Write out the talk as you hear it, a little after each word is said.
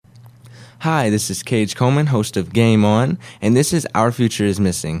Hi, this is Cage Coleman, host of Game On, and this is Our Future is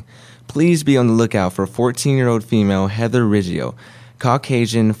Missing. Please be on the lookout for 14-year-old female Heather Riggio,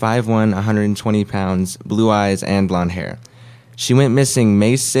 Caucasian, 5'1", 120 pounds, blue eyes, and blonde hair. She went missing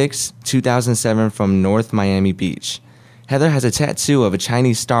May 6, 2007 from North Miami Beach. Heather has a tattoo of a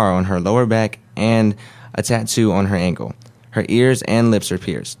Chinese star on her lower back and a tattoo on her ankle. Her ears and lips are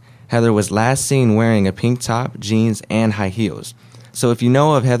pierced. Heather was last seen wearing a pink top, jeans, and high heels. So if you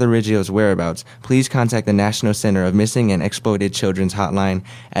know of Heather Riggio's whereabouts, please contact the National Center of Missing and Exploited Children's Hotline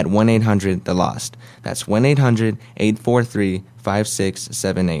at 1-800-THE-LOST. That's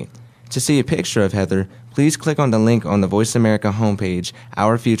 1-800-843-5678. To see a picture of Heather, please click on the link on the Voice America homepage,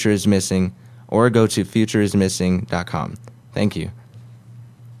 Our Future is Missing, or go to futureismissing.com. Thank you.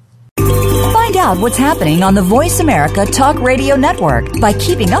 Find out what's happening on the Voice America Talk Radio Network by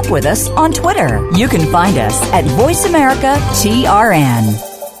keeping up with us on Twitter. You can find us at Voice America TRN.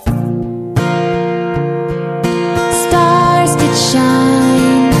 Stars could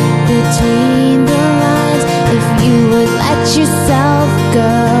shine between the lines if you would let yourself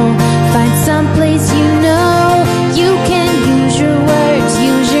go. Find someplace you know you can use your words,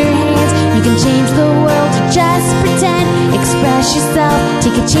 use your hands. You can change the world or just pretend. Express yourself,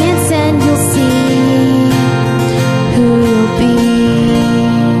 take a chance and you'll see who you'll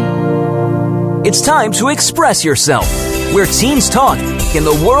be. It's time to express yourself, where teens talk and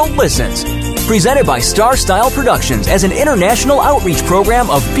the world listens. Presented by Star Style Productions as an international outreach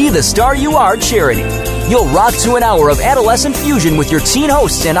program of Be the Star You Are charity. You'll rock to an hour of adolescent fusion with your teen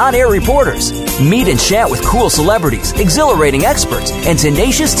hosts and on-air reporters. Meet and chat with cool celebrities, exhilarating experts, and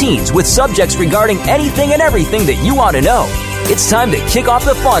tenacious teens with subjects regarding anything and everything that you want to know. It's time to kick off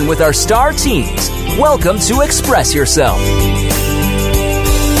the fun with our star teens. Welcome to Express Yourself.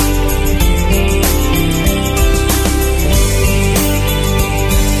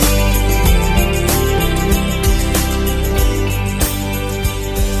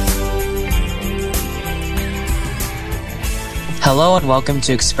 Hello and welcome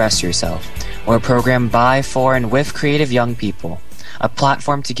to Express Yourself. We're a program by, for, and with creative young people. A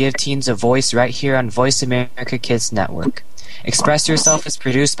platform to give teens a voice right here on Voice America Kids Network. Express Yourself is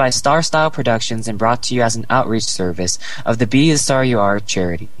produced by Star Style Productions and brought to you as an outreach service of the Be the Star You Are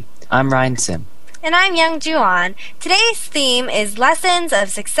charity. I'm Ryan Sim. And I'm Youngjoo Ahn. Today's theme is Lessons of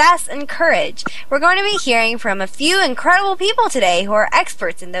Success and Courage. We're going to be hearing from a few incredible people today who are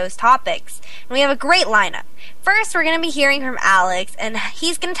experts in those topics. And we have a great lineup. First, we're going to be hearing from Alex, and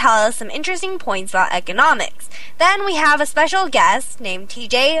he's going to tell us some interesting points about economics. Then we have a special guest named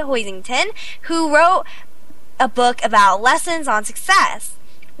TJ Hoisington, who wrote a book about lessons on success.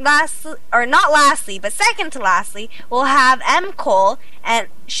 Second to lastly, we'll have Emm Cole, and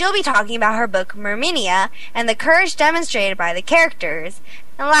she'll be talking about her book Merminia and the courage demonstrated by the characters.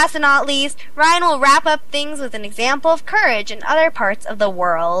 And last but not least, Ryan will wrap up things with an example of courage in other parts of the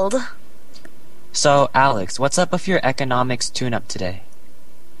world. So, Alex, what's up with your economics tune-up today?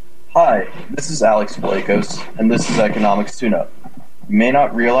 Hi, this is Alex Pawlakos, and this is Economics Tune-Up. You may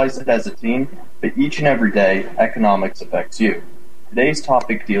not realize it as a teen, but each and every day, economics affects you. Today's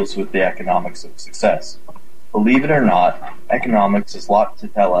topic deals with the economics of success. Believe it or not, economics has a lot to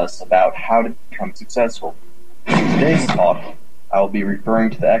tell us about how to become successful. In today's talk, I will be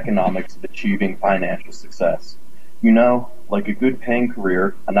referring to the economics of achieving financial success. You know, like a good paying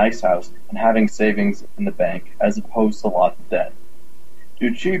career, a nice house, and having savings in the bank as opposed to lots of debt. To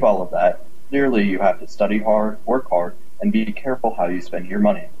achieve all of that, clearly you have to study hard, work hard, and be careful how you spend your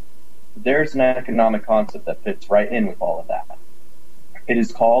money. But there's an economic concept that fits right in with all of that. It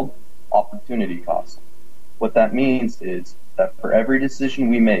is called opportunity cost. What that means is that for every decision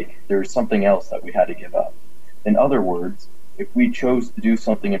we make, there is something else that we had to give up. In other words, if we chose to do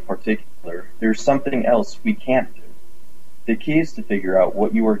something in particular, there's something else we can't do. The key is to figure out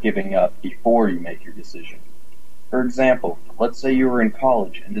what you are giving up before you make your decision. For example, let's say you were in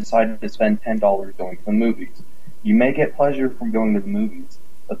college and decided to spend $10 going to the movies. You may get pleasure from going to the movies,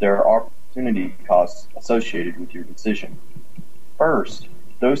 but there are opportunity costs associated with your decision. First,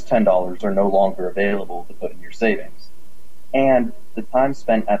 those $10 are no longer available to put in your savings. And the time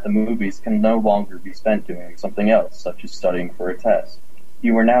spent at the movies can no longer be spent doing something else, such as studying for a test.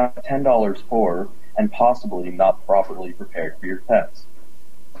 You are now $10 poorer and possibly not properly prepared for your test.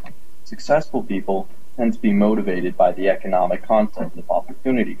 Successful people tend to be motivated by the economic concept of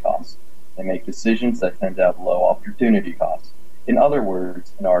opportunity cost. They make decisions that tend to have low opportunity costs. In other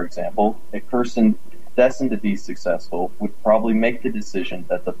words, in our example, a person destined to be successful would probably make the decision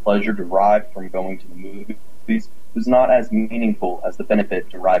that the pleasure derived from going to the movies movies was not as meaningful as the benefit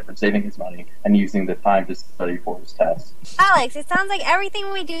derived from saving his money and using the time to study for his test. Alex, it sounds like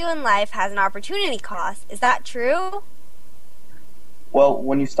everything we do in life has an opportunity cost. Is that true? Well,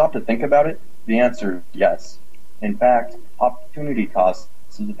 when you stop to think about it, the answer is yes. In fact, opportunity cost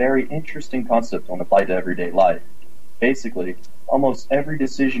is a very interesting concept when applied to everyday life. Basically, almost every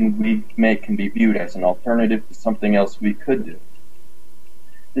decision we make can be viewed as an alternative to something else we could do.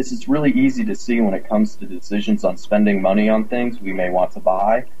 This is really easy to see when it comes to decisions on spending money on things we may want to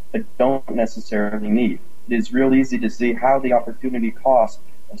buy, but don't necessarily need. It is real easy to see how the opportunity cost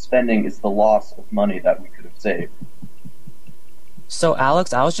of spending is the loss of money that we could have saved. So,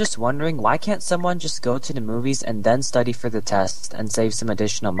 Alex, I was just wondering, why can't someone just go to the movies and then study for the test and save some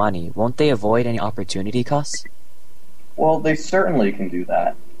additional money? Won't they avoid any opportunity costs? Well, they certainly can do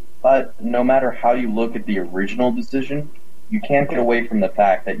that. But no matter how you look at the original decision, you can't get away from the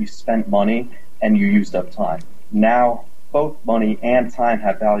fact that you spent money and you used up time. Now, both money and time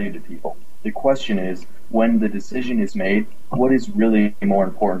have value to people. The question is, when the decision is made, what is really more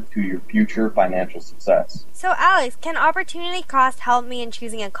important to your future financial success? So, Alex, can opportunity cost help me in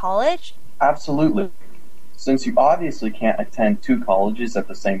choosing a college? Absolutely. Since you obviously can't attend two colleges at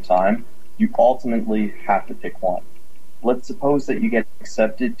the same time, you ultimately have to pick one. Let's suppose that you get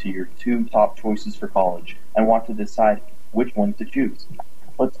accepted to your two top choices for college and want to decide which one to choose.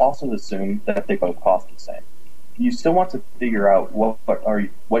 Let's also assume that they both cost the same. You still want to figure out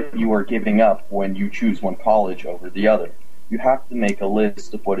what you are giving up when you choose one college over the other. You have to make a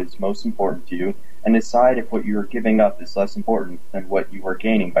list of what is most important to you and decide if what you are giving up is less important than what you are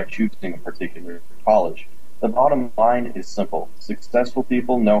gaining by choosing a particular college. The bottom line is simple. Successful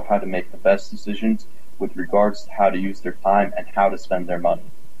people know how to make the best decisions with regards to how to use their time and how to spend their money.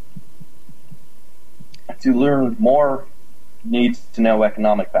 To learn more need-to-know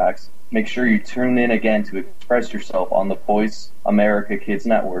economic facts, make sure you tune in again to Express Yourself on the Voice America Kids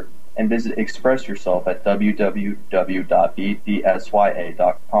Network and visit Express Yourself at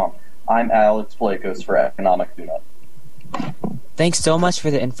www.bpsya.com. I'm Alex Pawlakos for Economic Tune-Up. Thanks so much for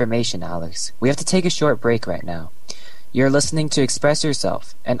the information, Alex. We have to take a short break right now. You're listening to Express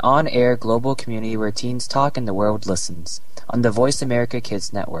Yourself, an on-air global community where teens talk and the world listens, on the Voice America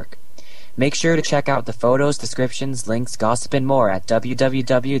Kids Network. Make sure to check out the photos, descriptions, links, gossip, and more at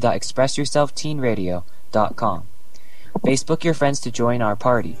www.expressyourselfteenradio.com. Facebook your friends to join our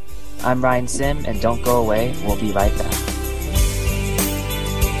party. I'm Ryan Sim, and don't go away. We'll be right back.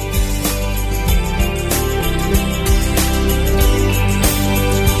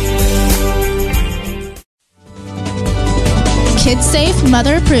 Kids safe,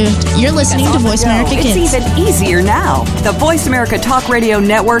 mother approved. You're listening to Voice America Kids. It's even easier now. The Voice America Talk Radio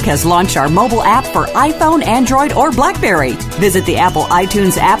Network has launched our mobile app for iPhone, Android, or BlackBerry. Visit the Apple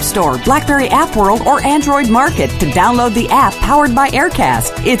iTunes App Store, BlackBerry App World, or Android Market to download the app powered by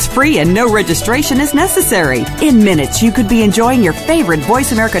Aircast. It's free and no registration is necessary. In minutes, you could be enjoying your favorite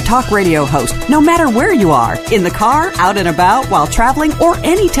Voice America Talk Radio host, no matter where you are, in the car, out and about, while traveling, or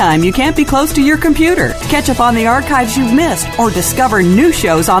anytime you can't be close to your computer. Catch up on the archives you've missed, or discover new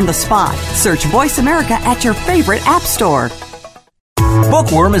shows on the spot. Search Voice America at your favorite app store.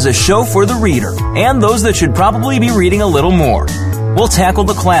 Bookworm is a show for the reader and those that should probably be reading a little more. We'll tackle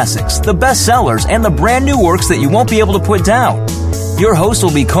the classics, the bestsellers, and the brand new works that you won't be able to put down. Your host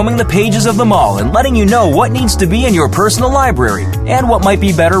will be combing the pages of them all and letting you know what needs to be in your personal library and what might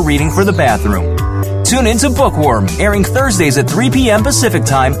be better reading for the bathroom. Tune into Bookworm, airing Thursdays at 3 p.m. Pacific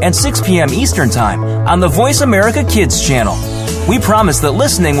Time and 6 p.m. Eastern Time on the Voice America Kids channel. We promise that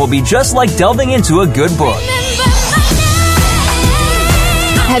listening will be just like delving into a good book.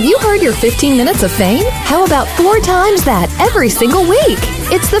 Have you heard your 15 minutes of fame? How about 4 times that every single week?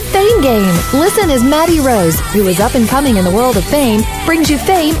 It's the Fame Game. Listen as Maddie Rose, who is up and coming in the world of fame, brings you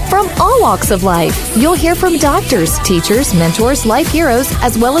fame from all walks of life. You'll hear from doctors, teachers, mentors, life heroes,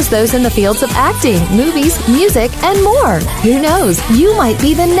 as well as those in the fields of acting, movies, music, and more. Who knows? You might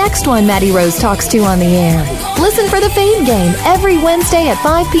be the next one Maddie Rose talks to on the air. Listen for the Fame Game every Wednesday at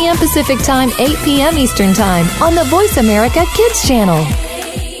 5 p.m. Pacific Time, 8 p.m. Eastern Time on the Voice America Kids channel.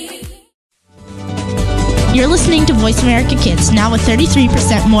 You're listening to Voice America Kids, now with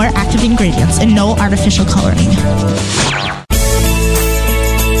 33% more active ingredients and no artificial coloring.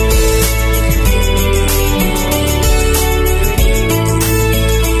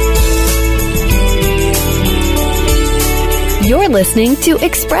 You're listening to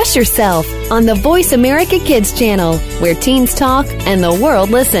Express Yourself on the Voice America Kids channel, where teens talk and the world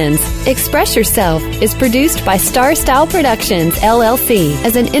listens. Express Yourself is produced by Star Style Productions, LLC,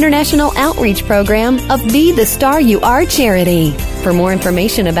 as an international outreach program of Be the Star You Are charity. For more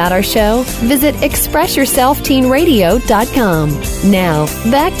information about our show, visit expressyourselfteenradio.com. Now,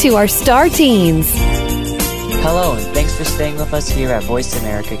 back to our star teens. Hello, and thanks for staying with us here at Voice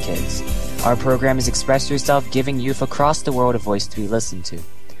America Kids. Our program is Express Yourself, giving youth across the world a voice to be listened to.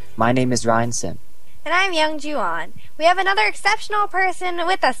 My name is Ryan Sim. And I'm Youngjoo Ahn. We have another exceptional person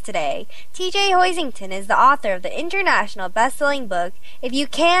with us today. TJ Hoisington is the author of the international best-selling book, If You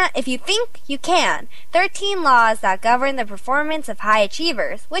Think You Can, 13 Laws That Govern the Performance of High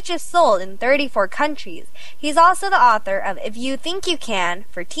Achievers, which is sold in 34 countries. He's also the author of If You Think You Can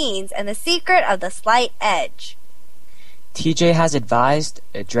for Teens and The Secret of the Slight Edge. TJ has advised,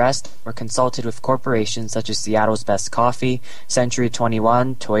 addressed, or consulted with corporations such as Seattle's Best Coffee, Century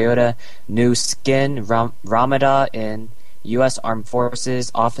 21, Toyota, New Skin, Ramada Inn, U.S. Armed Forces,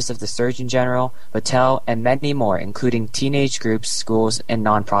 Office of the Surgeon General, Battelle, and many more, including teenage groups, schools, and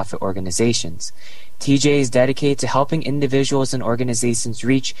nonprofit organizations. TJ is dedicated to helping individuals and organizations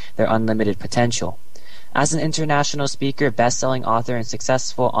reach their unlimited potential. As an international speaker, best-selling author, and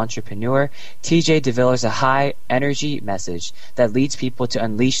successful entrepreneur, TJ delivers a high-energy message that leads people to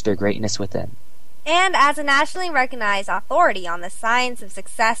unleash their greatness within. And as a nationally recognized authority on the science of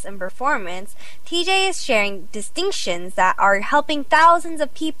success and performance, TJ is sharing distinctions that are helping thousands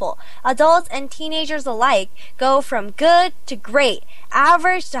of people, adults and teenagers alike, go from good to great,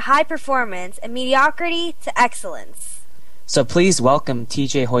 average to high performance, and mediocrity to excellence. So please welcome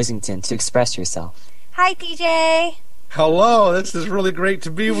TJ Hoisington to Express Yourself. Hi, TJ. Hello, this is really great to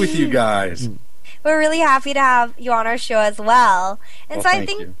be with you guys. We're really happy to have you on our show as well. And so I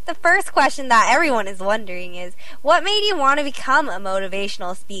think the first question that everyone is wondering is, what made you want to become a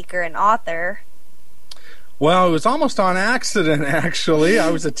motivational speaker and author? Well, it was almost on accident, actually.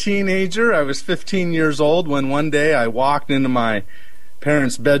 I was a teenager. I was 15 years old when one day I walked into my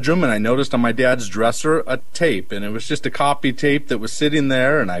parents' bedroom and I noticed on my dad's dresser a tape. And it was just a copy tape that was sitting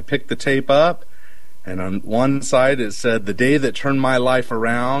there, and I picked the tape up. And on one side it said, "The Day That Turned My Life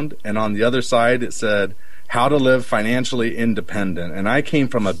Around," and on the other side it said, "How to Live Financially Independent." And I came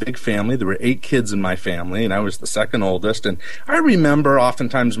from a big family. There were 8 kids in my family, and I was the second oldest. And I remember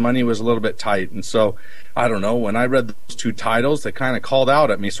oftentimes money was a little bit tight. And so, I don't know, when I read those 2 titles, they kind of called out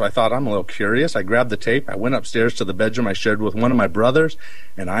at me. So I thought, I'm a little curious. I grabbed the tape. I went upstairs to the bedroom I shared with one of my brothers,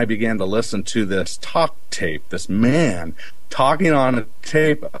 and I began to listen to this talk tape, this man talking on a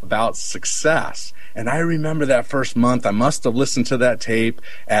tape about success. And I remember that first month, I must have listened to that tape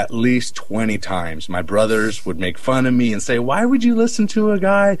at least 20 times. My brothers would make fun of me and say, "Why would you listen to a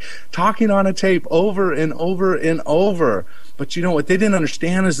guy talking on a tape over and over and over?" But you know what they didn't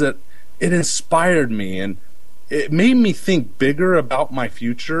understand is that it inspired me, and it made me think bigger about my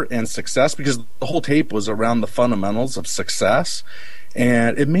future and success, because the whole tape was around the fundamentals of success.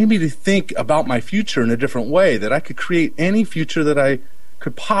 And it made me to think about my future in a different way, that I could create any future that I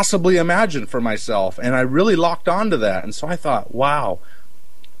could possibly imagine for myself. And I really locked onto that. And so I thought, wow,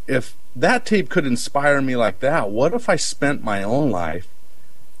 if that tape could inspire me like that, what if I spent my own life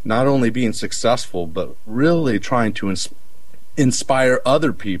not only being successful, but really trying to inspire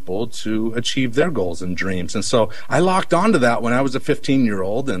other people to achieve their goals and dreams? And so I locked onto that when I was a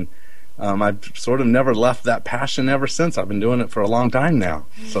 15-year-old, and I've sort of never left that passion ever since. I've been doing it for a long time now.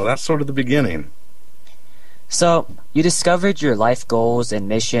 So that's sort of the beginning. So, you discovered your life goals and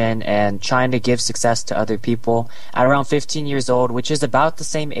mission and trying to give success to other people at around 15 years old, which is about the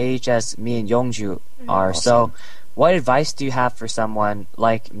same age as me and Youngjoo are. Awesome. So, what advice do you have for someone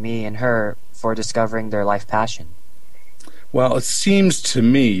like me and her for discovering their life passion? Well, it seems to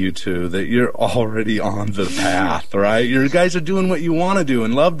me, you two, that you're already on the path, right? You guys are doing what you want to do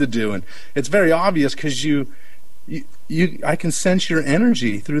and love to do, and it's very obvious because I can sense your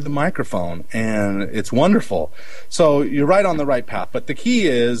energy through the microphone, and it's wonderful. So you're right on the right path. But the key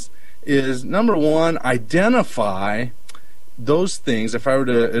is number one, identify those things. If I were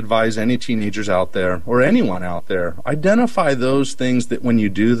to advise any teenagers out there or anyone out there, identify those things that when you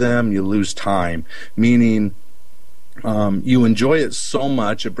do them, you lose time, meaning you enjoy it so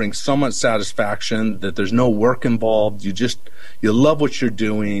much, it brings so much satisfaction that there's no work involved. You love what you're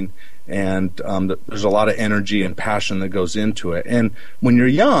doing, and there's a lot of energy and passion that goes into it. And when you're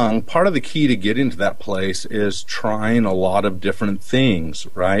young, part of the key to getting to that place is trying a lot of different things,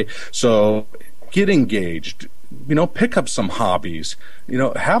 right? So get engaged. Pick up some hobbies.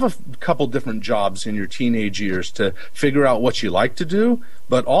 Have a couple different jobs in your teenage years to figure out what you like to do,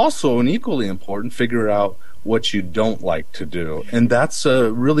 but also, and equally important, figure out what you don't like to do. And that's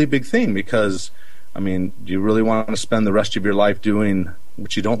a really big thing, because, do you really want to spend the rest of your life doing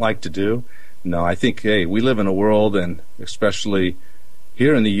what you don't like to do? No, I think, we live in a world, and especially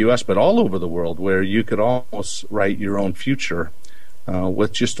here in the U.S., but all over the world, where you could almost write your own future.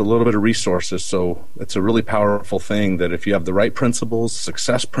 with just a little bit of resources. So it's a really powerful thing that if you have the right principles,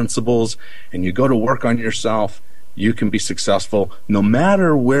 success principles, and you go to work on yourself, you can be successful no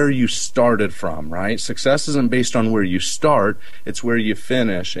matter where you started from, right? Success isn't based on where you start, it's where you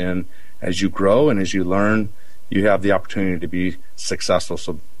finish. And as you grow and as you learn, you have the opportunity to be successful.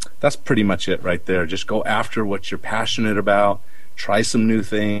 So that's pretty much it right there. Just go after what you're passionate about, try some new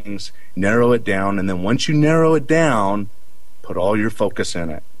things, narrow it down, and then once you narrow it down, put all your focus in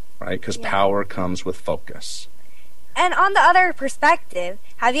it, right? Because power comes with focus. And on the other perspective,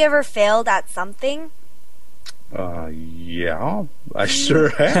 have you ever failed at something? Yeah, I sure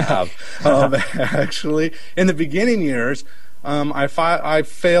have. Actually, in the beginning years, I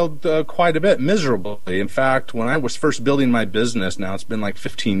failed quite a bit, miserably. In fact, when I was first building my business, now it's been like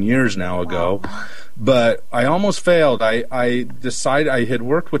 15 years now ago, but I almost failed. I decided, I had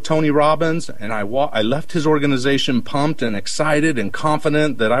worked with Tony Robbins, and I left his organization pumped and excited and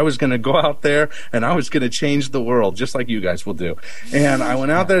confident that I was going to go out there and I was going to change the world, just like you guys will do. And I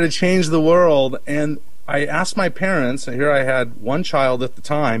went out there to change the world, and I asked my parents, and here I had one child at the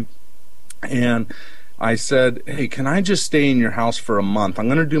time, and I said, hey, can I just stay in your house for a month? I'm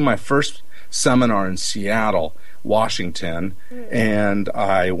going to do my first seminar in Seattle, Washington, and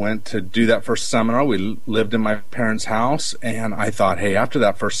I went to do that first seminar. We lived in my parents' house, and I thought, hey, after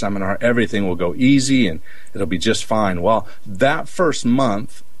that first seminar, everything will go easy and it'll be just fine. Well, that first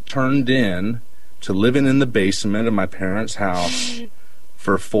month turned in to living in the basement of my parents' house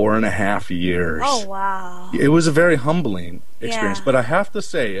for 4.5 years. Oh, wow. It was a very humbling experience, but I have to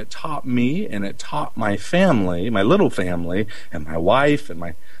say it taught me and it taught my family, my little family, and my wife and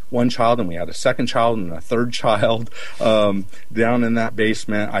my one child, and we had a second child and a third child down in that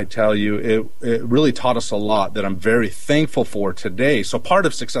basement. I tell you, it really taught us a lot that I'm very thankful for today. So part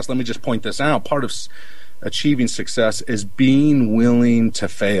of success, let me just point this out, part of achieving success is being willing to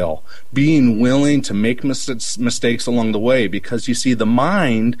fail, being willing to make mistakes along the way, because you see, the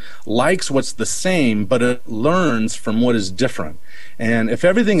mind likes what's the same, but it learns from what is different. And if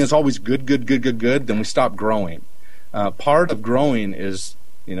everything is always good, then we stop growing. Part of growing is,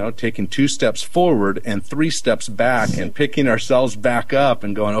 taking 2 steps forward and 3 steps back and picking ourselves back up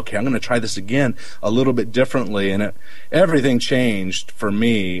and going, okay, I'm going to try this again a little bit differently. And everything changed for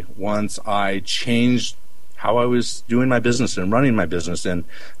me once I changed how I was doing my business and running my business. And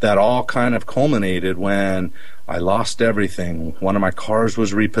that all kind of culminated when I lost everything. One of my cars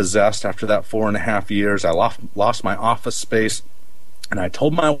was repossessed after that 4.5 years. I lost my office space. And I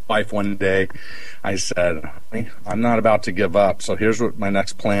told my wife one day, I said, I'm not about to give up, so here's what my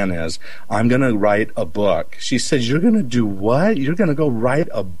next plan is. I'm going to write a book. She said, you're going to do what? You're going to go write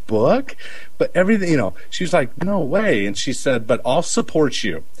a book? But everything, she's like, no way. And she said, but I'll support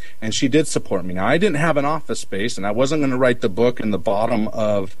you. And she did support me. Now, I didn't have an office space, and I wasn't going to write the book in the bottom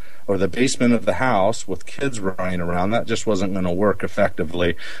of, or the basement of the house with kids running around. That just wasn't going to work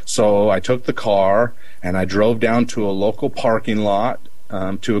effectively. So I took the car, and I drove down to a local parking lot,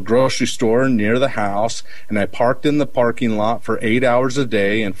 to a grocery store near the house, and I parked in the parking lot for 8 hours a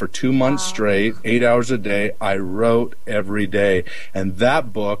day, and for 2 months straight, 8 hours a day, I wrote every day. And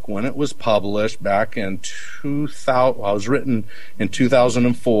that book, when it was published back in 2000, I was written in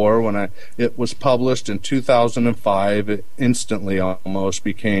 2004. When it was published in 2005, it instantly almost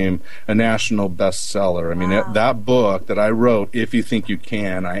became a national bestseller. I mean, that book that I wrote, If You Think You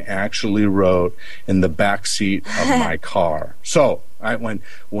Can, I actually wrote in the back seat of my car. So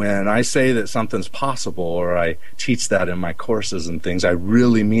when I say that something's possible, or I teach that in my courses and things, I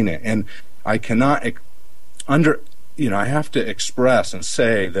really mean it. And I cannot I have to express and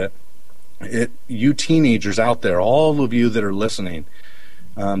say that you teenagers out there, all of you that are listening,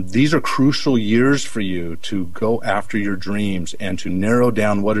 these are crucial years for you to go after your dreams and to narrow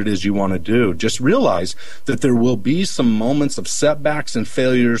down what it is you want to do. Just realize that there will be some moments of setbacks and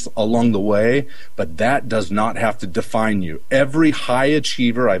failures along the way, but that does not have to define you. Every high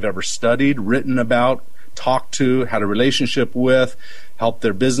achiever I've ever studied, written about, talked to, had a relationship with, helped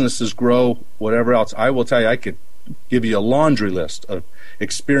their businesses grow, whatever else, I will tell you, I could give you a laundry list of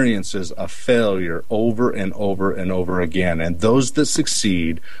experiences of failure over and over and over again. And those that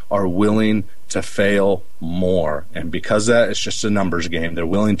succeed are willing to fail more. And because that, it's just a numbers game. They're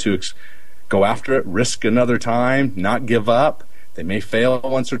willing to go after it, risk another time, not give up. They may fail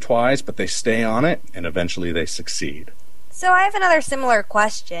once or twice, but they stay on it, and eventually they succeed. So I have another similar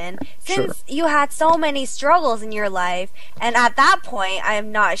question. Since you had so many struggles in your life, and at that point, I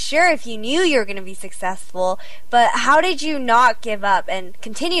am not sure if you knew you were going to be successful, but how did you not give up and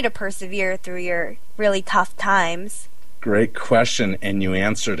continue to persevere through your really tough times? Great question, and you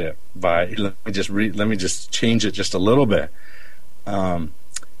answered it by, let me just change it just a little bit.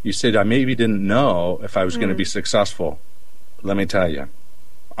 You said I maybe didn't know if I was going to be successful. Let me tell you,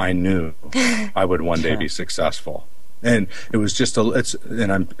 I knew I would one day be successful, and it was just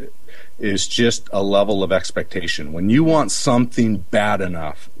it's just a level of expectation. When you want something bad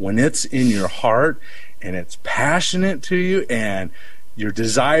enough, when it's in your heart and it's passionate to you, and your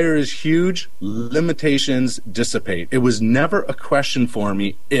desire is huge, limitations dissipate. It was never a question for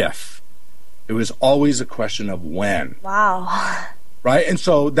me if. It was always a question of when. Wow. Right? And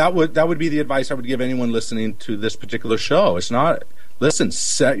so that would be the advice I would give anyone listening to this particular show. It's not, listen,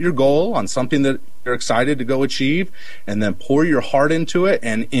 set your goal on something that you're excited to go achieve, and then pour your heart into it,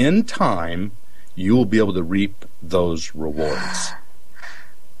 and in time, you will be able to reap those rewards.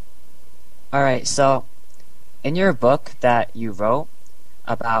 All right, so in your book that you wrote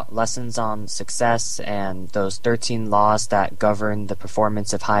about lessons on success and those 13 laws that govern the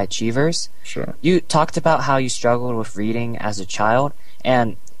performance of high achievers, sure, you talked about how you struggled with reading as a child,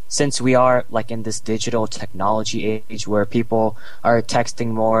 and since we are like in this digital technology age where people are texting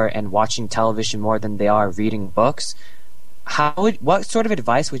more and watching television more than they are reading books, what sort of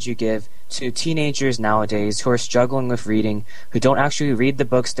advice would you give to teenagers nowadays who are struggling with reading, who don't actually read the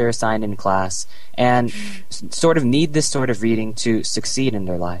books they're assigned in class, and sort of need this sort of reading to succeed in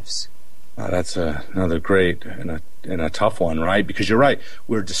their lives? That's another great and a tough one, right? Because you're right,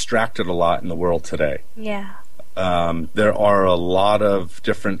 we're distracted a lot in the world today. Yeah. There are a lot of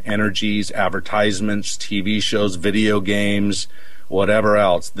different energies, advertisements, TV shows, video games, whatever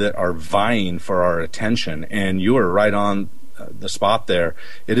else that are vying for our attention. And you are right on the spot there.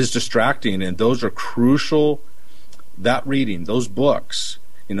 It is distracting, and those are crucial. That reading, those books,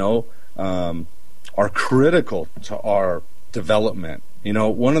 are critical to our development.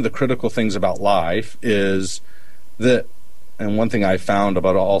 One of the critical things about life is that, and one thing I found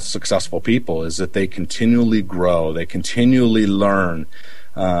about all successful people is that they continually grow, they continually learn.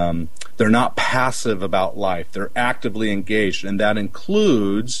 They're not passive about life. They're actively engaged, and that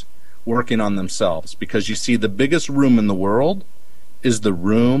includes working on themselves, because you see, the biggest room in the world is the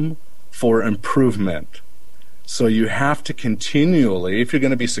room for improvement. So you have to continually, if you're going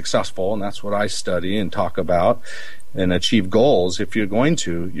to be successful, and that's what I study and talk about and achieve goals, if you're going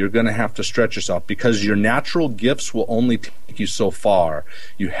to have to stretch yourself, because your natural gifts will only take you so far.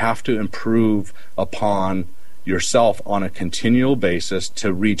 You have to improve upon yourself on a continual basis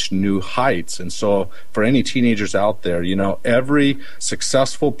to reach new heights. And so for any teenagers out there, every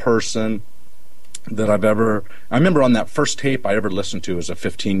successful person that I remember on that first tape I ever listened to as a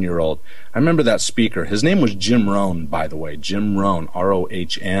 15-year-old, I remember that speaker. His name was Jim Rohn, by the way, Jim Rohn,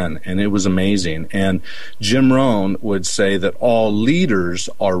 R-O-H-N, and it was amazing. And Jim Rohn would say that all leaders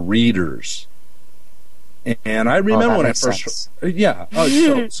are readers. And I remember when I first,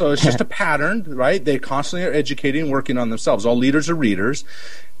 so it's just a pattern, right? They constantly are educating, working on themselves. All leaders are readers.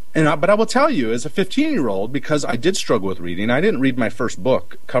 But I will tell you, as a 15-year-old, because I did struggle with reading, I didn't read my first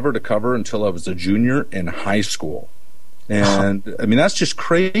book cover to cover until I was a junior in high school. And I mean, that's just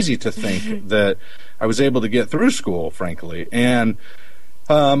crazy to think that I was able to get through school, frankly. And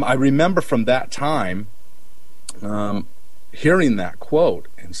I remember from that time hearing that quote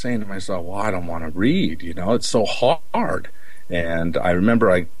and saying to myself, well, I don't want to read, it's so hard. And I remember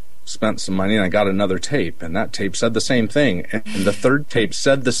I spent some money and I got another tape, and that tape said the same thing, and the third tape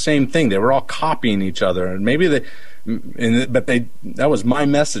said the same thing. They were all copying each other, and that was my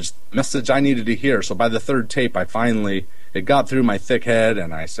message I needed to hear. So by the third tape, it got through my thick head,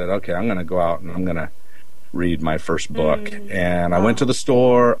 and I said, okay, I'm going to go out and I'm going to read my first book. And I went to the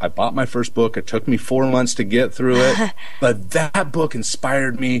store, I bought my first book. It took me 4 months to get through it, but that book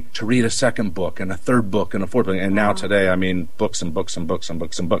inspired me to read a second book and a third book and a fourth book. And now today, I mean, books and books and books and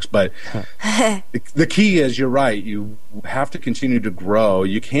books and books. But the key is, you're right, you have to continue to grow.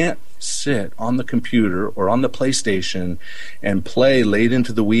 You can't sit on the computer or on the PlayStation and play late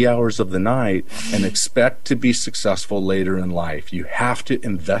into the wee hours of the night and expect to be successful later in life. You have to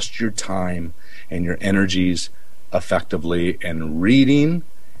invest your time and your energies effectively, and reading,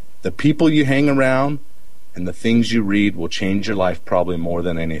 the people you hang around and the things you read will change your life probably more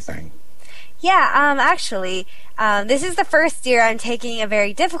than anything. Yeah, actually, this is the first year I'm taking a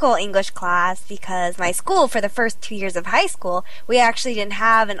very difficult English class, because my school, for the first 2 years of high school, we actually didn't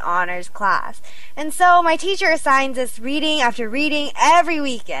have an honors class. And so my teacher assigns us reading after reading every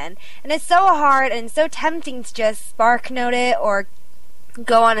weekend, and it's so hard and so tempting to just SparkNote it or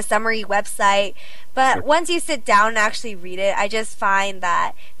go on a summary website. But once you sit down and actually read it, I just find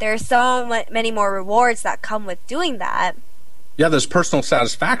that there are so many more rewards that come with doing that. there's personal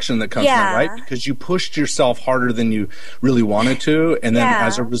satisfaction that comes from that, right? Because you pushed yourself harder than you really wanted to, and then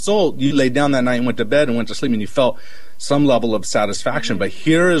as a result, you laid down that night and went to bed and went to sleep, and you felt some level of satisfaction. But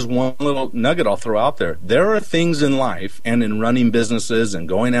here is one little nugget I'll throw out there. There are things in life and in running businesses and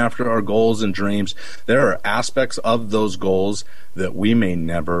going after our goals and dreams, there are aspects of those goals that we may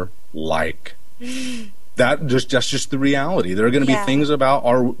never like. That's just the reality. There are going to be things about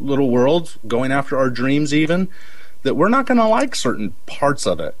our little world, going after our dreams even, that we're not going to like certain parts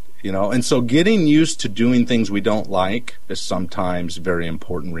of it, you know. And so getting used to doing things we don't like is sometimes a very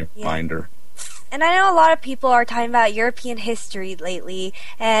important reminder. And I know a lot of people are talking about European history lately,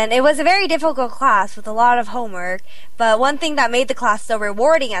 and it was a very difficult class with a lot of homework, but one thing that made the class so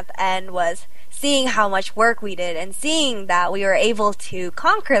rewarding at the end was seeing how much work we did and seeing that we were able to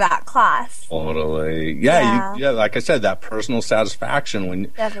conquer that class. Totally. Yeah, like I said, that personal satisfaction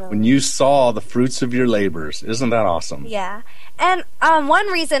when you saw the fruits of your labors. Isn't that awesome? Yeah. And one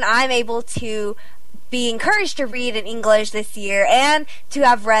reason I'm able to be encouraged to read in English this year and to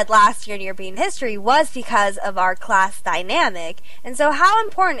have read last year in European history was because of our class dynamic. And so how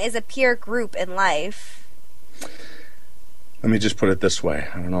important is a peer group in life? Let me just put it this way.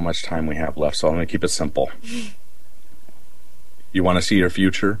 I don't know how much time we have left, so I'm going to keep it simple. You want to see your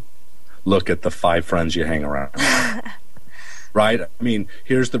future? Look at the 5 friends you hang around. Right? I mean,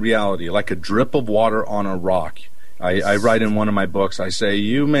 here's the reality. Like a drip of water on a rock. I write in one of my books, I say,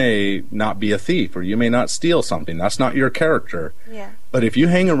 you may not be a thief or you may not steal something. That's not your character. Yeah. But if you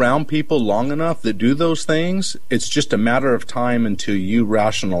hang around people long enough that do those things, it's just a matter of time until you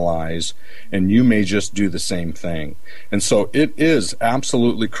rationalize and you may just do the same thing. And so it is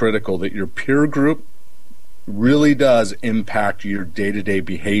absolutely critical that your peer group really does impact your day-to-day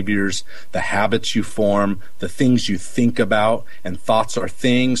behaviors, the habits you form, the things you think about, and thoughts are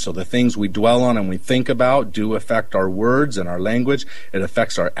things, so the things we dwell on and we think about do affect our words and our language. It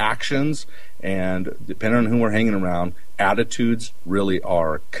affects our actions, and depending on who we're hanging around, attitudes really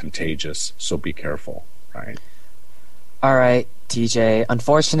are contagious, so be careful, right? All right, TJ.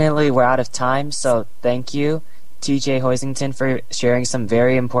 Unfortunately, we're out of time, so thank you, TJ Hoisington, for sharing some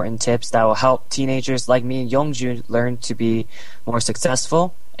very important tips that will help teenagers like me and Youngjoo learn to be more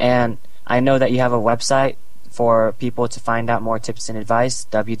successful. And I know that you have a website for people to find out more tips and advice,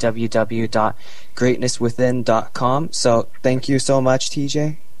 www.greatnesswithin.com. So thank you so much,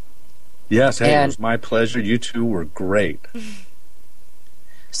 TJ. Yes, it was my pleasure. You two were great.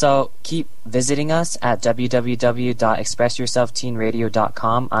 So keep visiting us at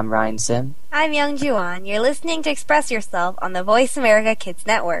www.expressyourselfteenradio.com. I'm Ryan Sim. I'm Youngjoo Ahn. You're listening to Express Yourself on the Voice America Kids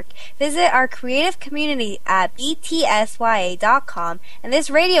Network. Visit our creative community at btsya.com and this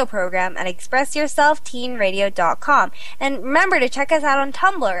radio program at expressyourselfteenradio.com. And remember to check us out on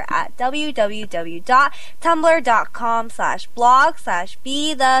Tumblr at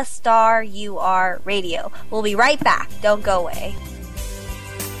www.tumblr.com/blog/BeTheStarYouAreRadio. We'll be right back. Don't go away.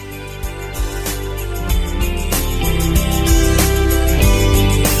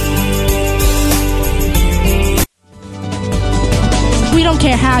 We don't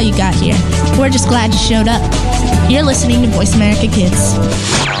care how you got here. We're just glad you showed up. You're listening to Voice America Kids.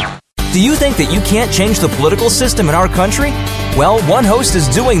 Do you think that you can't change the political system in our country? Well, one host is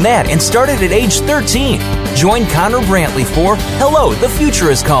doing that and started at age 13. Join Connor Brantley for Hello, the Future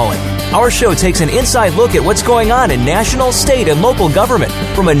is Calling. Our show takes an inside look at what's going on in national, state, and local government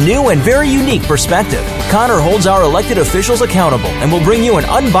from a new and very unique perspective. Connor holds our elected officials accountable and will bring you an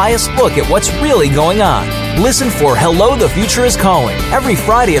unbiased look at what's really going on. Listen for Hello, the Future is Calling every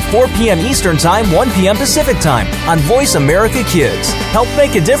Friday at 4 p.m. Eastern Time, 1 p.m. Pacific Time on Voice America Kids. Help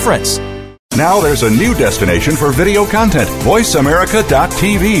make a difference. Now there's a new destination for video content,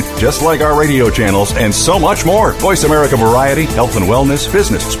 voiceamerica.tv. Just like our radio channels and so much more. Voice America Variety, Health and Wellness,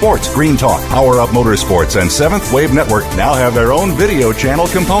 Business, Sports, Green Talk, Power Up Motorsports, and Seventh Wave Network now have their own video channel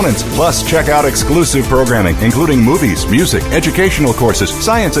components. Plus, check out exclusive programming, including movies, music, educational courses,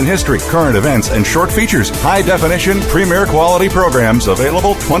 science and history, current events, and short features. High-definition, premier quality programs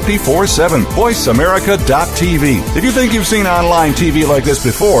available 24/7. VoiceAmerica.tv. If you think you've seen online TV like this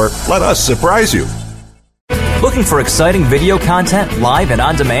before, let us surprise you. Looking for exciting video content live and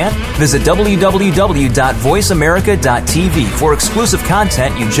on demand? Visit www.voiceamerica.tv for exclusive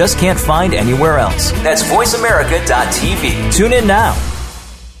content you just can't find anywhere else. That's voiceamerica.tv. Tune in now.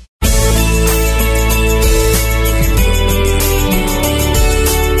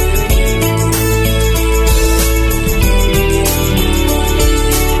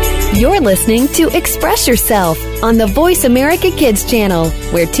 You're You're listening to Express Yourself on the Voice America Kids channel,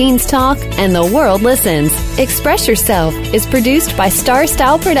 where teens talk and the world listens. Express Yourself is produced by Star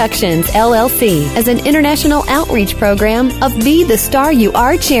Style Productions, LLC, as an international outreach program of Be the Star You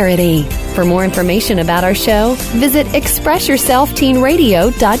Are charity. For more information about our show, visit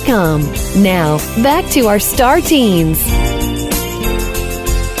ExpressYourselfTeenRadio.com. Now, back to our Star Teens.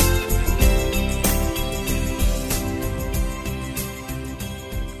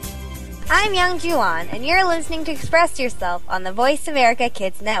 I'm Youngjoo Ahn, and you're listening to Express Yourself on the Voice America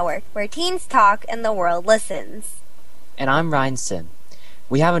Kids Network, where teens talk and the world listens. And I'm Ryan Sim.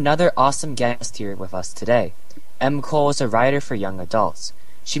 We have another awesome guest here with us today. Emm Cole is a writer for young adults.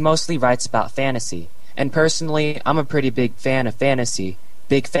 She mostly writes about fantasy, and personally, I'm a pretty big fan of fantasy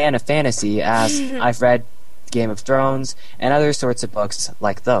as I've read Game of Thrones and other sorts of books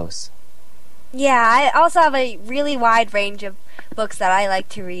like those. Yeah, I also have a really wide range of books that I like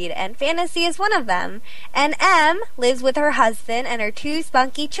to read, and fantasy is one of them. And Em lives with her husband and her 2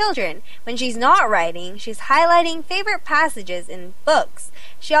 spunky children. When she's not writing, she's highlighting favorite passages in books.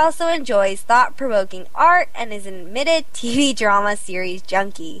 She also enjoys thought-provoking art and is an admitted TV drama series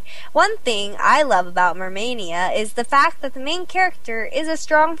junkie. One thing I love about Merminia is the fact that the main character is a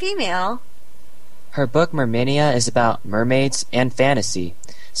strong female. Her book Merminia is about mermaids and fantasy.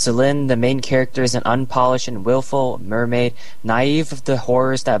 Celine, the main character, is an unpolished and willful mermaid, naive of the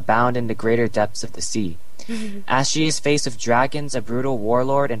horrors that abound in the greater depths of the sea. As she is faced with dragons, a brutal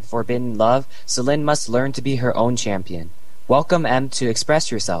warlord, and forbidden love, Celine must learn to be her own champion. Welcome, Em, to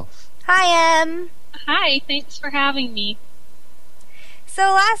Express Yourself. Hi, Em. Hi, thanks for having me.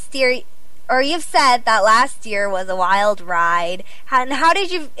 So last year, or you've said that last year was a wild ride. How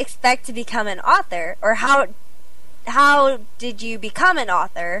did you expect to become an author? Or how did you become an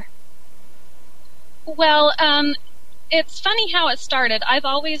author? Well, it's funny how it started. I've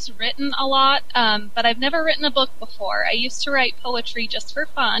always written a lot, but I've never written a book before. I used to write poetry just for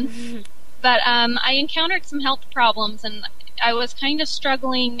fun, but I encountered some health problems, and I was kind of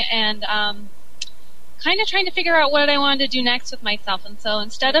struggling and kind of trying to figure out what I wanted to do next with myself. And so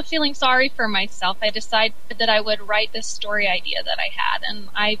instead of feeling sorry for myself, I decided that I would write this story idea that I had, and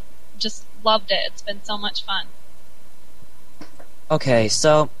I just loved it. It's been so much fun. Okay,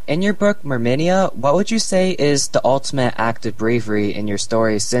 so in your book Merminia, what would you say is the ultimate act of bravery in your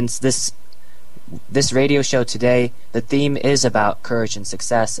story, since this radio show today, the theme is about courage and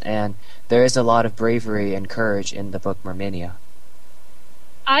success, and there is a lot of bravery and courage in the book Merminia?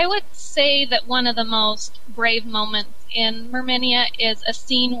 I would say that one of the most brave moments in Merminia is a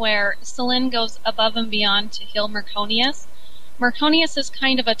scene where Celine goes above and beyond to heal Merconius. Merconius is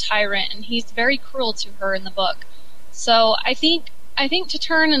kind of a tyrant, and he's very cruel to her in the book. So I think to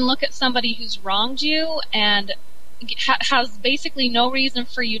turn and look at somebody who's wronged you and has basically no reason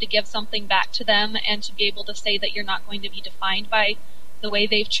for you to give something back to them, and to be able to say that you're not going to be defined by the way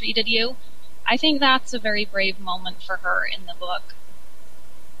they've treated you, I think that's a very brave moment for her in the book.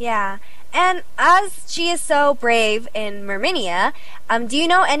 Yeah, and as she is so brave in Merminia, do you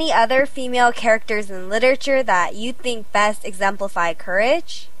know any other female characters in literature that you think best exemplify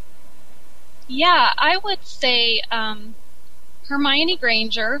courage? Yeah, I would say Hermione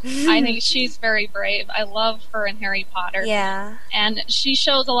Granger. I think she's very brave. I love her in Harry Potter. Yeah. And she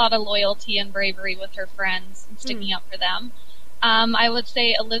shows a lot of loyalty and bravery with her friends and sticking up for them. I would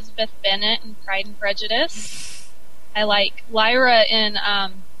say Elizabeth Bennet in Pride and Prejudice. I like Lyra in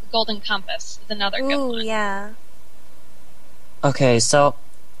Golden Compass is another good one. Yeah. Okay, so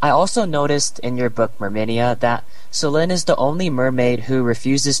I also noticed in your book Merminia that Celine is the only mermaid who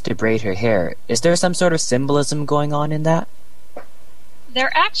refuses to braid her hair. Is there some sort of symbolism going on in that?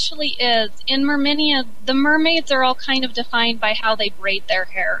 There actually is. In Merminia, the mermaids are all kind of defined by how they braid their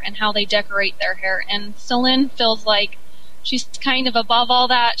hair and how they decorate their hair. And Celine feels like she's kind of above all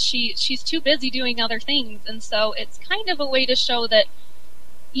that. She's too busy doing other things. And so it's kind of a way to show that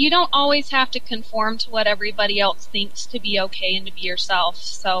you don't always have to conform to what everybody else thinks to be okay and to be yourself.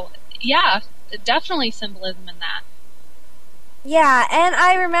 So, yeah, definitely symbolism in that. Yeah, and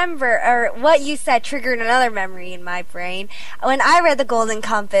I remember, what you said triggered another memory in my brain. When I read The Golden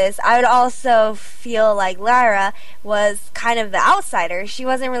Compass, I would also feel like Lyra was kind of the outsider. She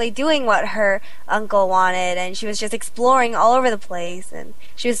wasn't really doing what her uncle wanted, and she was just exploring all over the place, and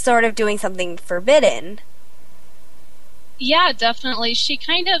she was sort of doing something forbidden. Yeah, definitely. She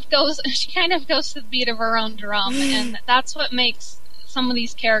kind of goes to the beat of her own drum, and that's what makes some of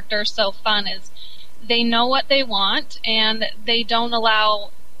these characters so fun, is they know what they want, and they don't allow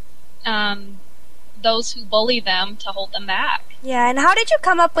those who bully them to hold them back. Yeah, and how did you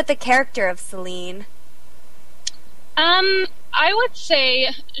come up with the character of Celine? I would say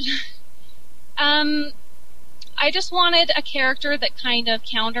I just wanted a character that kind of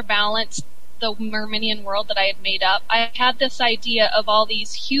counterbalanced the Merminian world that I had made up. I had this idea of all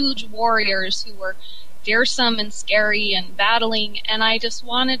these huge warriors who were fearsome and scary and battling, and I just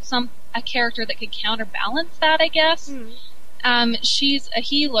wanted a character that could counterbalance that, I guess. She's a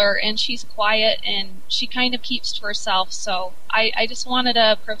healer, and she's quiet, and she kind of keeps to herself, so I just wanted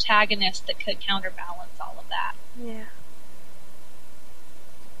a protagonist that could counterbalance all of that. Yeah.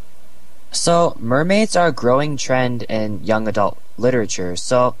 So, mermaids are a growing trend in young adult literature.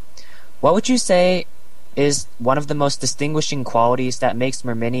 So, what would you say is one of the most distinguishing qualities that makes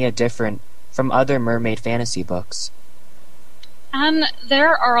Merminia different from other mermaid fantasy books?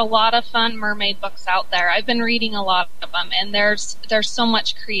 There are a lot of fun mermaid books out there. I've been reading a lot of them, and there's so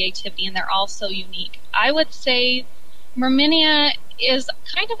much creativity, and they're all so unique. I would say Merminia is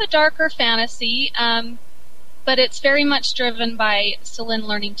kind of a darker fantasy, but it's very much driven by Celine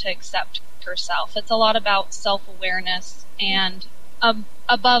learning to accept herself. It's a lot about self-awareness and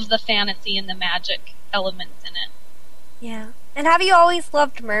above the fantasy and the magic elements in it. Yeah. And have you always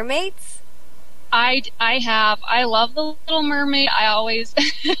loved mermaids? I have. I love the Little Mermaid.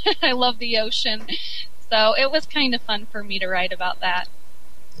 I love the ocean. So it was kind of fun for me to write about that.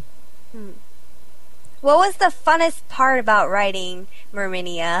 What was the funnest part about writing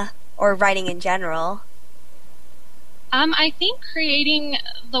Merminia, or writing in general? I think creating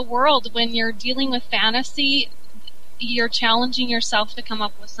the world, when you're dealing with fantasy, you're challenging yourself to come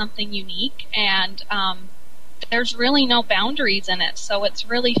up with something unique, and there's really no boundaries in it, so it's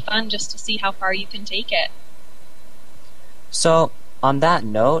really fun just to see how far you can take it. So, on that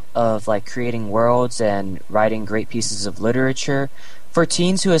note of creating worlds and writing great pieces of literature, for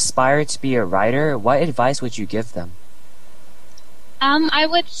teens who aspire to be a writer, what advice would you give them? I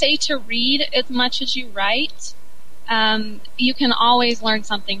would say to read as much as you write. You can always learn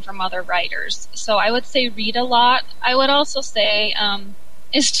something from other writers. So I would say read a lot. I would also say,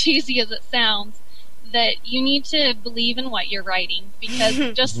 as cheesy as it sounds, that you need to believe in what you're writing,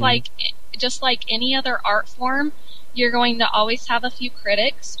 because just like any other art form, you're going to always have a few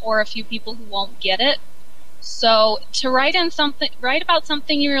critics or a few people who won't get it. So to write about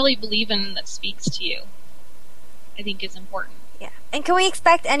something you really believe in that speaks to you, I think is important. Yeah. And can we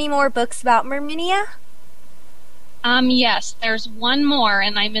expect any more books about Merminia? Yes, there's one more,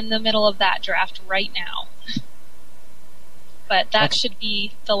 and I'm in the middle of that draft right now. But that should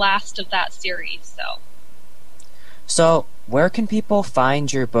be the last of that series, So, where can people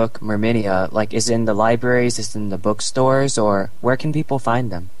find your book, Merminia? Is it in the libraries, is it in the bookstores, or where can people find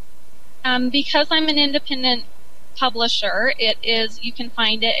them? Because I'm an independent publisher, you can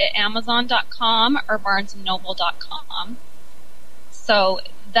find it at Amazon.com or BarnesandNoble.com. So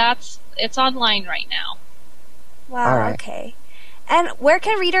it's online right now. Wow, right. Okay. And where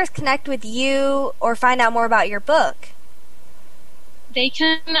can readers connect with you or find out more about your book? They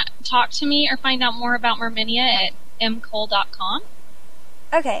can talk to me or find out more about Merminia at emmcole.com.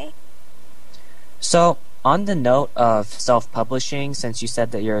 Okay. So, on the note of self-publishing, since you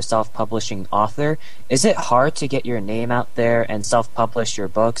said that you're a self-publishing author, is it hard to get your name out there and self-publish your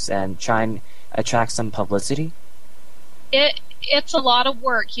books and try and attract some publicity? It's a lot of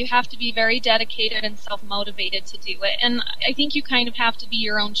work. You have to be very dedicated and self-motivated to do it. And I think you kind of have to be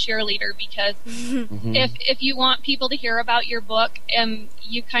your own cheerleader, because if you want people to hear about your book,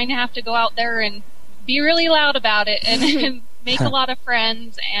 you kind of have to go out there and be really loud about it and make a lot of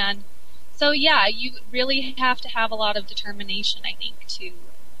friends. And so, yeah, you really have to have a lot of determination, I think, to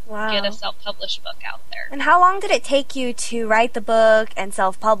get a self-published book out there. And how long did it take you to write the book and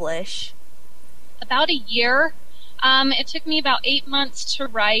self-publish? About a year. It took me about 8 months to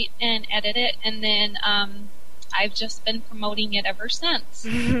write and edit it, and then I've just been promoting it ever since.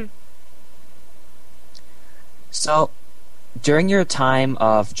 So, during your time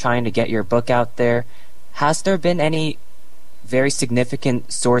of trying to get your book out there, has there been any very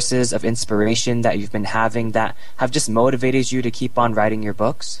significant sources of inspiration that you've been having that have just motivated you to keep on writing your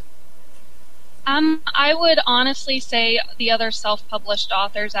books? I would honestly say the other self-published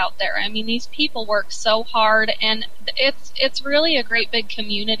authors out there. I mean, these people work so hard, and it's really a great big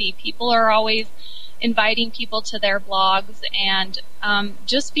community. People are always inviting people to their blogs and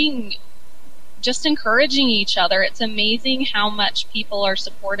just encouraging each other. It's amazing how much people are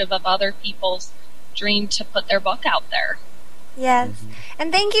supportive of other people's dream to put their book out there. Yes.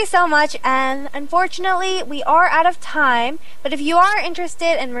 And thank you so much. And unfortunately, we are out of time. But if you are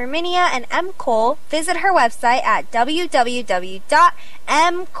interested in Merminia and Emm Cole, visit her website at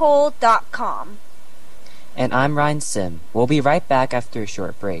www.emmcole.com. And I'm Ryan Sim. We'll be right back after a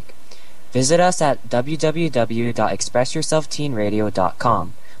short break. Visit us at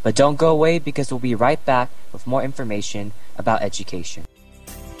www.expressyourselfteenradio.com. But don't go away because we'll be right back with more information about education.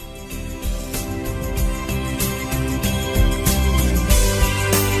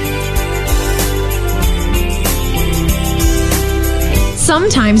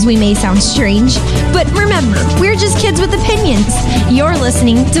 Sometimes we may sound strange, but remember, we're just kids with opinions. You're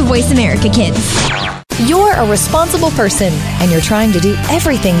listening to Voice America Kids. You're a responsible person, and you're trying to do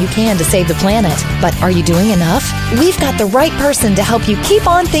everything you can to save the planet. But are you doing enough? We've got the right person to help you keep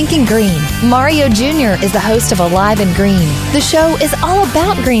on thinking green. Mario Jr. is the host of Alive and Green. The show is all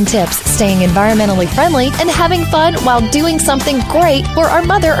about green tips, staying environmentally friendly, and having fun while doing something great for our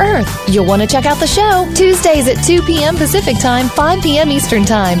Mother Earth. You'll want to check out the show Tuesdays at 2 p.m. Pacific Time, 5 p.m. Eastern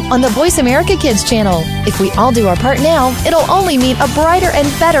Time on the Voice America Kids channel. If we all do our part now, it'll only mean a brighter and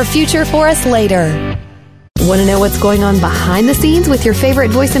better future for us later. Want to know what's going on behind the scenes with your favorite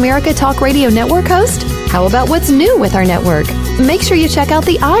Voice America Talk Radio Network host? How about what's new with our network? Make sure you check out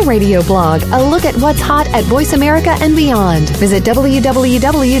the iRadio blog, a look at what's hot at Voice America and beyond. Visit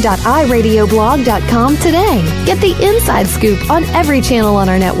www.iradioblog.com today. Get the inside scoop on every channel on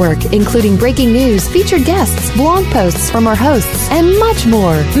our network, including breaking news, featured guests, blog posts from our hosts, and much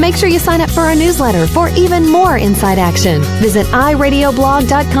more. Make sure you sign up for our newsletter for even more inside action. Visit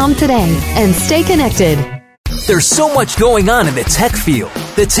iradioblog.com today and stay connected. There's so much going on in the tech field.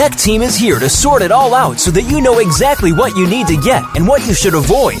 The tech team is here to sort it all out so that you know exactly what you need to get and what you should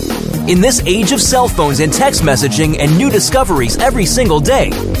avoid. In this age of cell phones and text messaging and new discoveries every single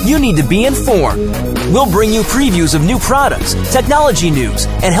day, you need to be informed. We'll bring you previews of new products, technology news,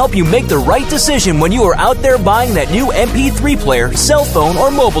 and help you make the right decision when you are out there buying that new MP3 player, cell phone,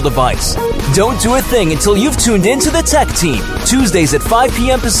 or mobile device. Don't do a thing until you've tuned into the tech team. Tuesdays at 5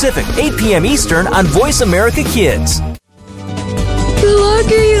 p.m. Pacific, 8 p.m. Eastern on Voice America Kids. The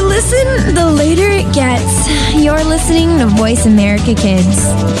longer you listen, the later it gets. You're listening to Voice America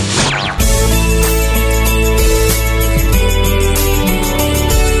Kids.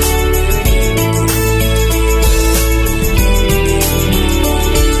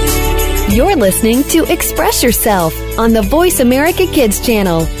 You're listening to Express Yourself on the Voice America Kids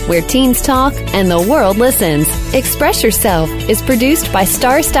channel, where teens talk and the world listens. Express Yourself is produced by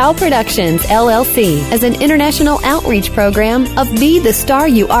Star Style Productions, LLC, as an international outreach program of Be the Star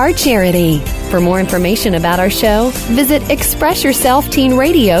You Are charity. For more information about our show, visit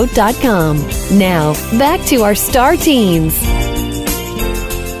expressyourselfteenradio.com. Now, back to our star teens.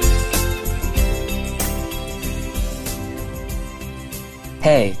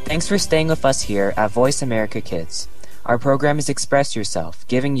 Hey, thanks for staying with us here at Voice America Kids. Our program is Express Yourself,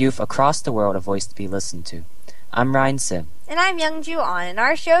 giving youth across the world a voice to be listened to. I'm Ryan Sim. And I'm Youngjoo Ahn, and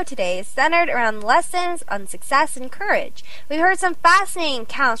our show today is centered around lessons on success and courage. We've heard some fascinating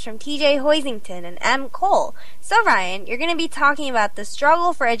accounts from TJ Hoisington and Emm Cole. So Ryan, you're going to be talking about the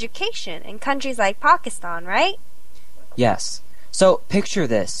struggle for education in countries like Pakistan, right? Yes. So, picture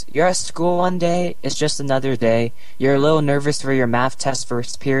this. You're at school one day, it's just another day, you're a little nervous for your math test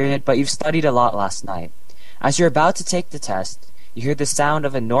first period, but you've studied a lot last night. As you're about to take the test, you hear the sound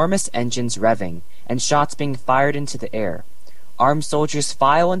of enormous engines revving, and shots being fired into the air. Armed soldiers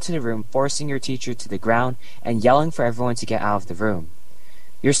file into the room, forcing your teacher to the ground, and yelling for everyone to get out of the room.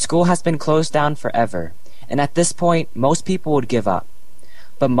 Your school has been closed down forever, and at this point, most people would give up.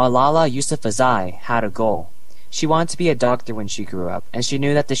 But Malala Yousafzai had a goal. She wanted to be a doctor when she grew up, and she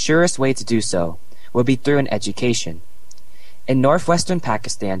knew that the surest way to do so would be through an education. In northwestern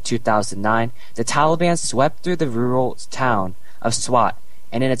Pakistan, 2009, the Taliban swept through the rural town of Swat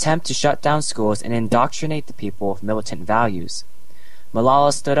in an attempt to shut down schools and indoctrinate the people with militant values.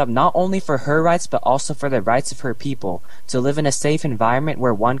 Malala stood up not only for her rights but also for the rights of her people to live in a safe environment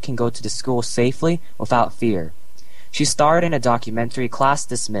where one can go to the school safely without fear. She starred in a documentary, Class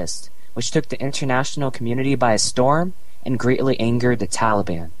Dismissed, which took the international community by a storm and greatly angered the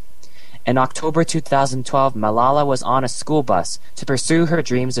Taliban. In October 2012, Malala was on a school bus to pursue her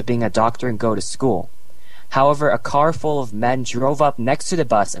dreams of being a doctor and go to school. However, a car full of men drove up next to the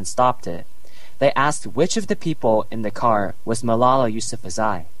bus and stopped it. They asked which of the people in the car was Malala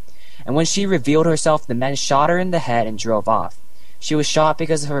Yousafzai. And when she revealed herself, the men shot her in the head and drove off. She was shot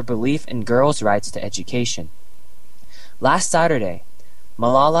because of her belief in girls' rights to education. Last Saturday,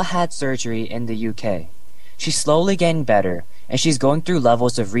 Malala had surgery in the UK. She's slowly getting better, and she's going through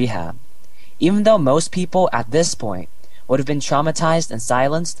levels of rehab. Even though most people at this point would have been traumatized and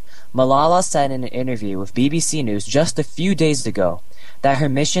silenced, Malala said in an interview with BBC News just a few days ago that her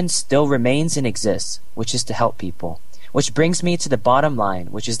mission still remains and exists, which is to help people. Which brings me to the bottom line,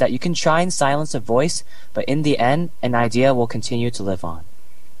 which is that you can try and silence a voice, but in the end, an idea will continue to live on.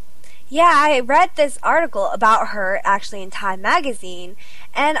 Yeah, I read this article about her actually in Time magazine,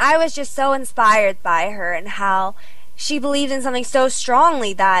 and I was just so inspired by her and how she believed in something so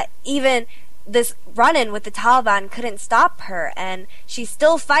strongly that even this run-in with the Taliban couldn't stop her, and she's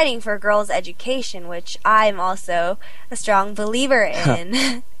still fighting for girls' education, which I'm also a strong believer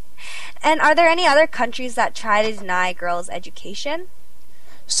in. And are there any other countries that try to deny girls' education?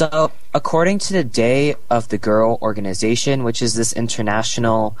 So, according to the Day of the Girl organization, which is this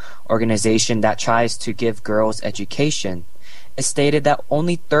international organization that tries to give girls education, it stated that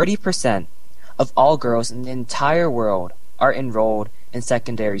only 30% of all girls in the entire world are enrolled in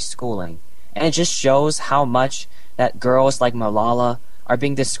secondary schooling. And it just shows how much that girls like Malala are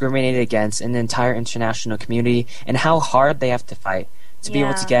being discriminated against in the entire international community and how hard they have to fight to be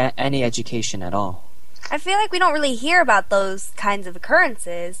able to get any education at all. I feel like we don't really hear about those kinds of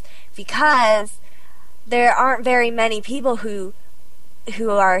occurrences because there aren't very many people who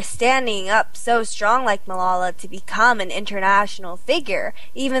are standing up so strong like Malala to become an international figure,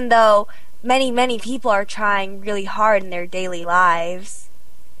 even though many people are trying really hard in their daily lives.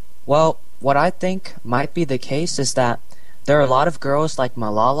 Well, what I think might be the case is that there are a lot of girls like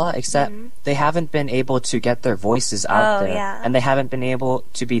Malala, except they haven't been able to get their voices out there. Yeah. And they haven't been able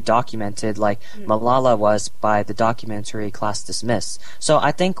to be documented like Malala was by the documentary Class Dismissed. So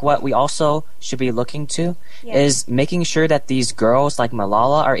I think what we also should be looking to is making sure that these girls like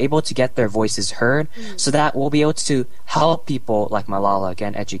Malala are able to get their voices heard so that we'll be able to help people like Malala get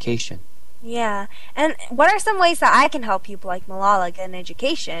an education. Yeah. And what are some ways that I can help people like Malala get an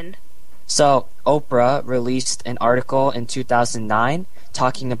education? So, Oprah released an article in 2009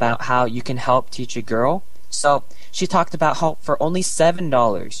 talking about how you can help teach a girl. So, she talked about how for only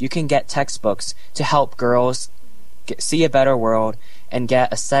 $7 you can get textbooks to help girls see a better world and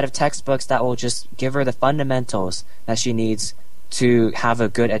get a set of textbooks that will just give her the fundamentals that she needs to have a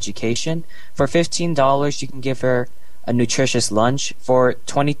good education. For $15 you can give her a nutritious lunch. For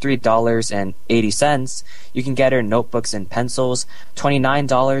 $23.80 you can get her notebooks and pencils.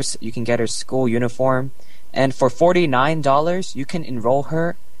 $29 you can get her school uniform, and for $49 you can enroll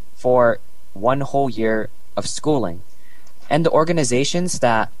her for 1 whole year of schooling. And the organizations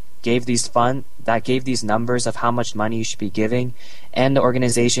that gave these numbers of how much money you should be giving, and the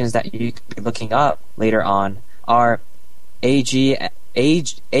organizations that you could be looking up later on are APNE,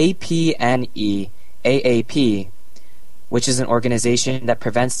 which is an organization that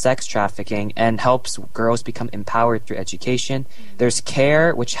prevents sex trafficking and helps girls become empowered through education. There's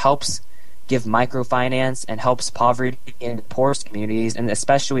CARE, which helps give microfinance and helps poverty in the poorest communities and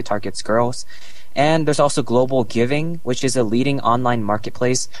especially targets girls. And there's also Global Giving, which is a leading online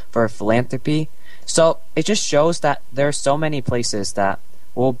marketplace for philanthropy. So it just shows that there are so many places that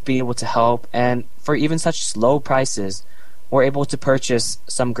will be able to help, and for even such low prices, we're able to purchase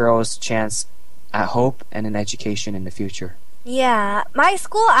some girls' chance at hope and an education in the future. Yeah, my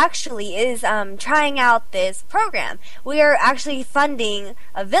school actually is trying out this program. We are actually funding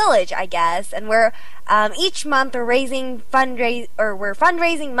a village, I guess, and we're each month we're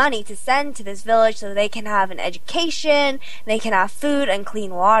fundraising money to send to this village so they can have an education, they can have food and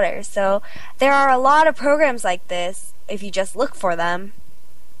clean water. So there are a lot of programs like this if you just look for them.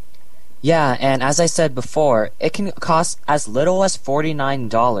 Yeah, and as I said before, it can cost as little as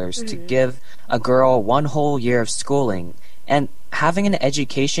 $49 to give a girl 1 whole year of schooling. And having an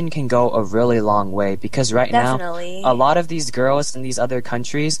education can go a really long way, because right now a lot of these girls in these other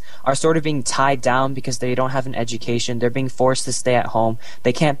countries are sort of being tied down because they don't have an education. They're being forced to stay at home.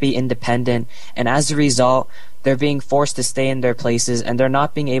 They can't be independent. And as a result, they're being forced to stay in their places, and they're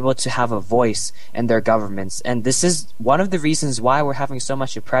not being able to have a voice in their governments. And this is one of the reasons why we're having so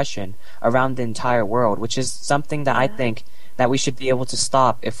much oppression around the entire world, which is something that I think that we should be able to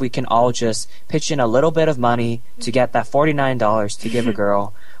stop if we can all just pitch in a little bit of money to get that $49 to give a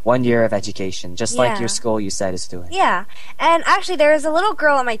girl 1 year of education, just like your school, you said, is doing. Yeah, and actually there is a little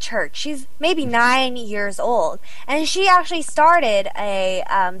girl at my church. She's maybe 9 years old, and she actually started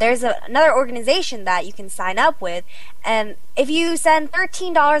there's another organization that you can sign up with, and if you send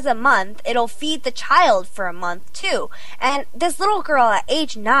 $13 a month, it'll feed the child for a month too. And this little girl at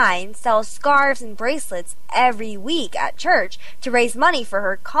age 9 sells scarves and bracelets every week at church to raise money for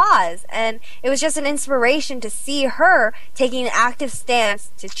her cause, and it was just an inspiration to see her taking an active stance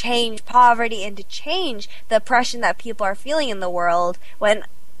to change poverty and to change the oppression that people are feeling in the world when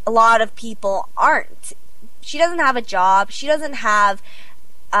a lot of people aren't. She doesn't have a job. She doesn't have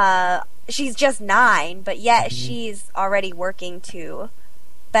she's just 9, but yet she's already working to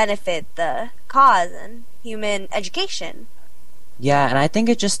benefit the cause and human education. Yeah, and I think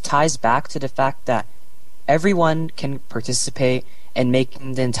it just ties back to the fact that everyone can participate and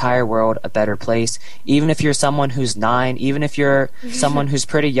making the entire world a better place. Even if you're someone who's 9, even if you're someone who's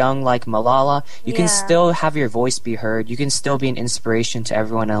pretty young like Malala, you can still have your voice be heard. You can still be an inspiration to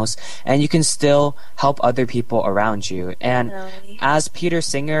everyone else, and you can still help other people around you. And as Peter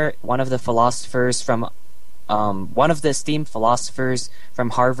Singer, one of the philosophers from one of the esteemed philosophers from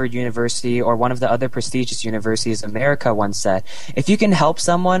Harvard University or one of the other prestigious universities in America once said, if you can help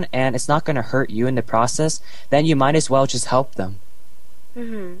someone and it's not going to hurt you in the process, then you might as well just help them.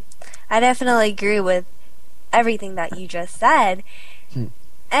 I definitely agree with everything that you just said.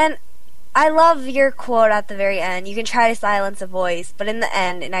 And I love your quote at the very end. You can try to silence a voice, but in the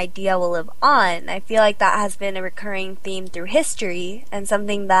end, an idea will live on. I feel like that has been a recurring theme through history and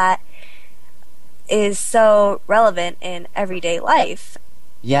something that is so relevant in everyday life.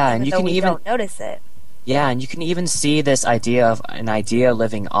 Yeah, and you can even don't notice it. Yeah, and you can even see this idea of an idea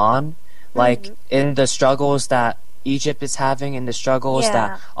living on, like in the struggles that Egypt is having and the struggles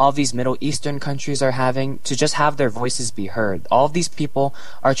that all these Middle Eastern countries are having to just have their voices be heard. All of these people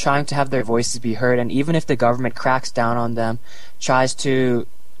are trying to have their voices be heard, and even if the government cracks down on them, tries to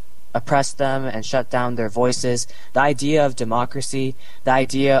oppress them and shut down their voices, the idea of democracy, the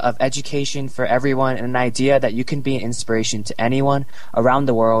idea of education for everyone, and an idea that you can be an inspiration to anyone around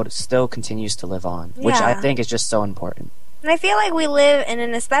the world still continues to live on, which I think is just so important. And I feel like we live in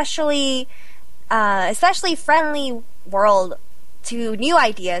an especially friendly world to new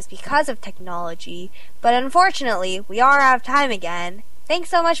ideas because of technology, but unfortunately, we are out of time again. Thanks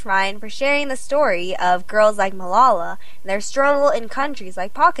so much, Ryan, for sharing the story of girls like Malala and their struggle in countries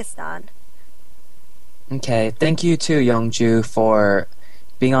like Pakistan. Okay, thank you too, Youngjoo, for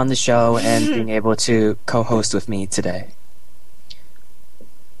being on the show and being able to co-host with me today.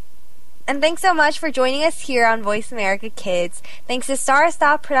 And thanks so much for joining us here on Voice America Kids. Thanks to Star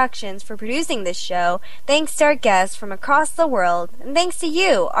Stop Productions for producing this show. Thanks to our guests from across the world. And thanks to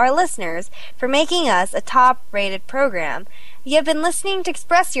you, our listeners, for making us a top-rated program. You have been listening to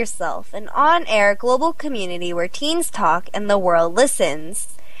Express Yourself, an on-air global community where teens talk and the world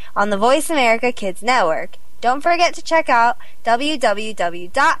listens, on the Voice America Kids Network. Don't forget to check out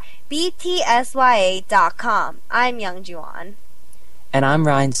www.btsya.com. I'm Youngjoo Ahn. And I'm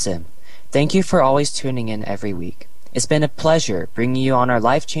Ryan Sim. Thank you for always tuning in every week. It's been a pleasure bringing you on our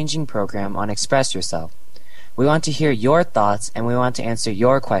life-changing program on Express Yourself. We want to hear your thoughts and we want to answer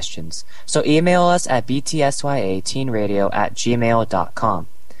your questions. So email us at btsya@gmail.com.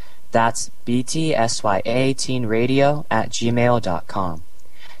 That's btsya@gmail.com.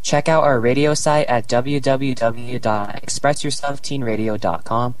 Check out our radio site at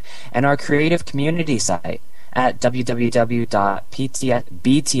www.expressyourselfteenradio.com and our creative community site at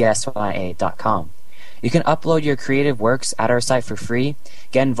www.btsya.com. You can upload your creative works at our site for free,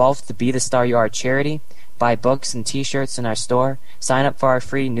 get involved with the Be the Star You Are charity, buy books and t-shirts in our store, sign up for our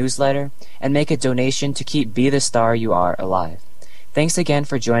free newsletter, and make a donation to keep Be the Star You Are alive. Thanks again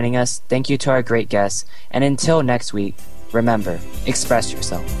for joining us. Thank you to our great guests. And until next week, remember, express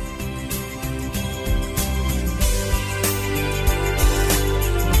yourself.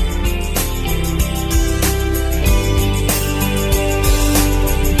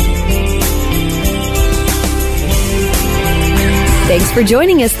 Thanks for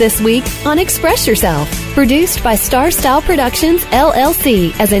joining us this week on Express Yourself, produced by Star Style Productions,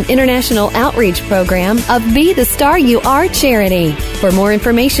 LLC, as an international outreach program of Be the Star You Are charity. For more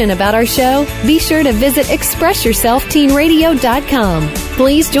information about our show, be sure to visit ExpressYourselfTeenRadio.com.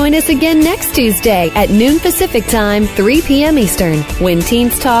 Please join us again next Tuesday at noon Pacific Time, 3 p.m. Eastern, when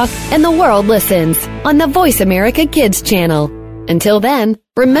teens talk and the world listens, on the Voice America Kids channel. Until then,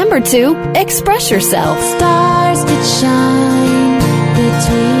 remember to express yourself. Stars could shine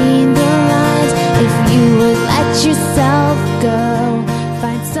between the